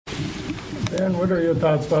Dan, what are your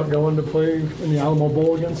thoughts about going to play in the Alamo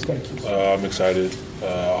Bowl against Texas? I'm excited.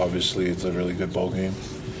 Obviously, it's a really good bowl game.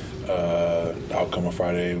 The outcome of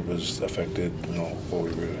Friday was affected, what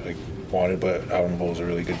we were wanted, but Alamo Bowl is a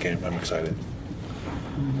really good game. I'm excited.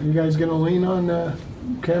 Are you guys going to lean on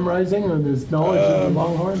Cam Rising or his knowledge of the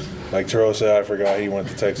Longhorns? Like Terrell said, I forgot he went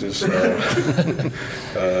to Texas. He's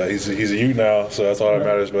a Ute now, so that's all that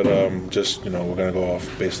matters. But we're going to go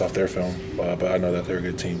based off their film. But I know that they're a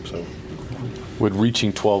good team. So, would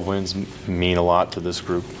reaching 12 wins mean a lot to this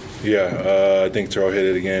group? Yeah, I think Terrell hit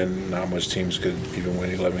it again. Not much teams could even win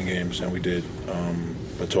 11 games, and we did.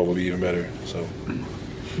 But 12 will be even better. So.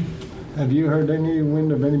 Have you heard any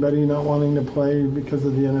wind of anybody not wanting to play because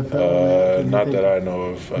of the NFL? Not that I know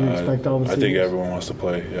of. You expect all the I think everyone wants to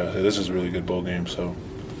play. Yeah, this is a really good bowl game, so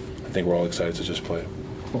I think we're all excited to just play.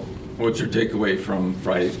 What's your takeaway from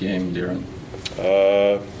Friday's game, Darrin?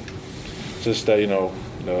 Just that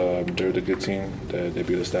they're the good team. They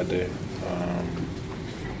beat us that day.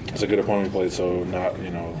 It's a good opponent we played, so we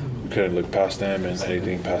couldn't look past them and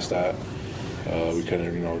anything past that. We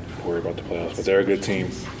couldn't worry about the playoffs, but they're a good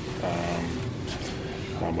team.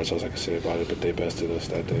 Not much else I can say about it, but they bested us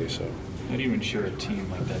that day. So. How do you ensure a team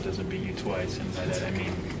like that doesn't beat you twice, and by that I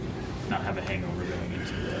mean not have a hangover going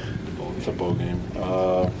into the bowl game? It's a bowl game.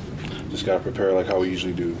 Just got to prepare like how we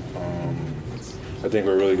usually do. I think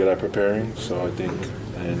we're really good at preparing, so I think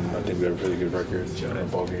we have a pretty good record in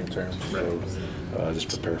bowl game terms. So just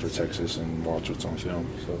prepare for Texas and watch what's on film.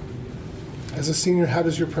 So. As a senior, how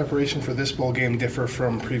does your preparation for this bowl game differ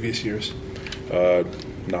from previous years?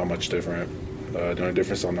 Not much different. The only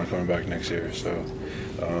difference is I'm not coming back next year. So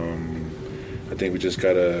I think we just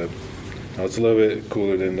got to it's a little bit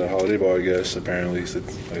cooler than the Holiday Bowl, I guess, apparently. So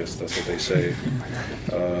I guess that's what they say.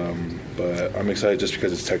 But I'm excited just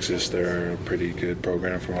because it's Texas. They're a pretty good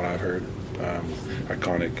program from what I've heard.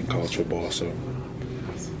 Iconic in college football. So.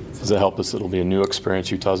 Does it help us? It'll be a new experience.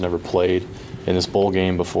 Utah's never played in this bowl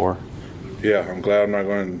game before. Yeah, I'm glad I'm not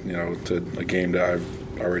going, to a game that I've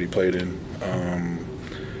already played in.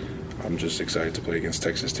 I'm just excited to play against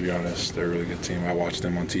Texas, to be honest. They're a really good team. I watched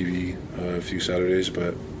them on TV a few Saturdays,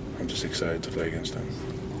 but I'm just excited to play against them.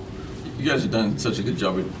 You guys have done such a good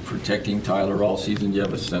job of protecting Tyler all season. Do you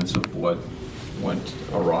have a sense of what went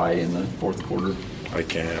awry in the fourth quarter? I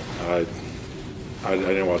can't. I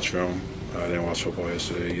didn't watch film. I didn't watch football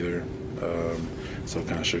yesterday either. So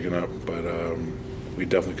kind of shaken up. But we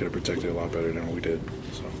definitely could have protected a lot better than what we did.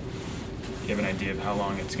 So. Do you have an idea of how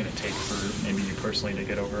long it's going to take for maybe you personally to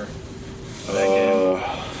get over that game?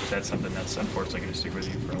 Is that something that's unfortunately going to stick with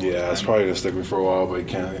you for a while? Yeah, it's probably going to stick with me for a while, but you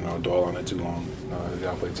can't, dwell on it too long. You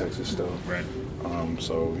got to play Texas still. Right.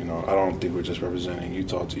 So, I don't think we're just representing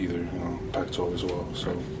Utah to either, Pac-12 as well.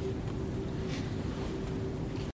 So.